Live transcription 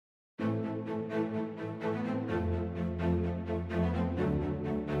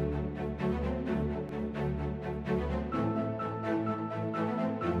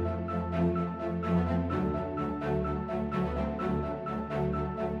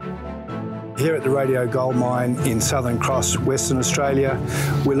Here at the Radio Gold Mine in Southern Cross, Western Australia,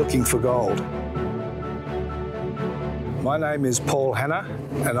 we're looking for gold. My name is Paul Hanna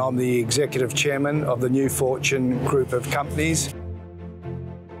and I'm the Executive Chairman of the New Fortune group of companies.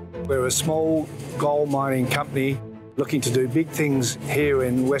 We're a small gold mining company looking to do big things here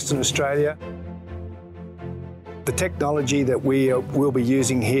in Western Australia. The technology that we will be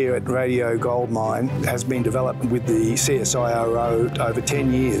using here at Radio Gold Mine has been developed with the CSIRO over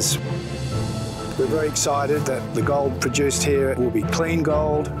 10 years. We're very excited that the gold produced here will be clean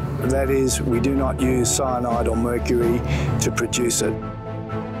gold. That is, we do not use cyanide or mercury to produce it.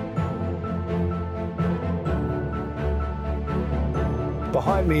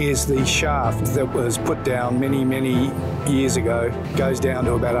 Behind me is the shaft that was put down many years ago. It goes down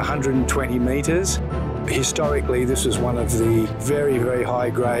to about 120 metres. Historically, this was one of the very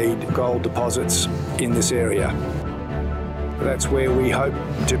high-grade gold deposits in this area. That's where we hope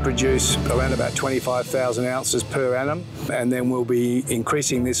to produce around about 25,000 ounces per annum, and then we'll be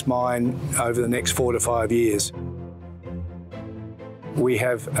increasing this mine over the next 4 to 5 years. We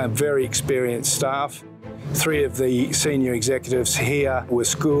have a very experienced staff. 3 of the senior executives here were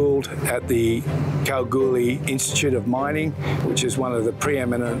schooled at the Kalgoorlie Institute of Mining, which is one of the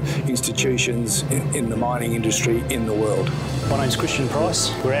preeminent institutions in the mining industry in the world. My name's Christian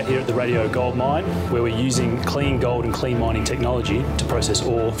Price. We're out here at the Radio Gold Mine, where we're using clean gold and clean mining technology to process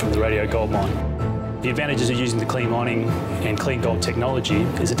ore from the Radio Gold Mine. The advantages of using the clean mining and clean gold technology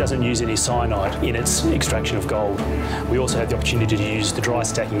is it doesn't use any cyanide in its extraction of gold. We also have the opportunity to use the dry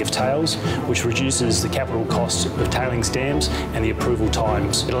stacking of tails, which reduces the capital cost of tailings dams and the approval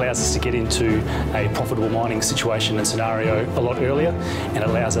times. It allows us to get into a profitable mining situation and scenario a lot earlier, and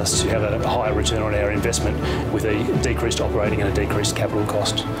allows us to have a higher return on our investment with a decreased operating and a decreased capital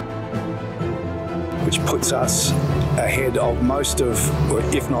cost. Which puts us ahead of most of,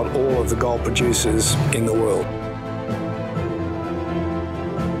 if not all of the gold producers in the world.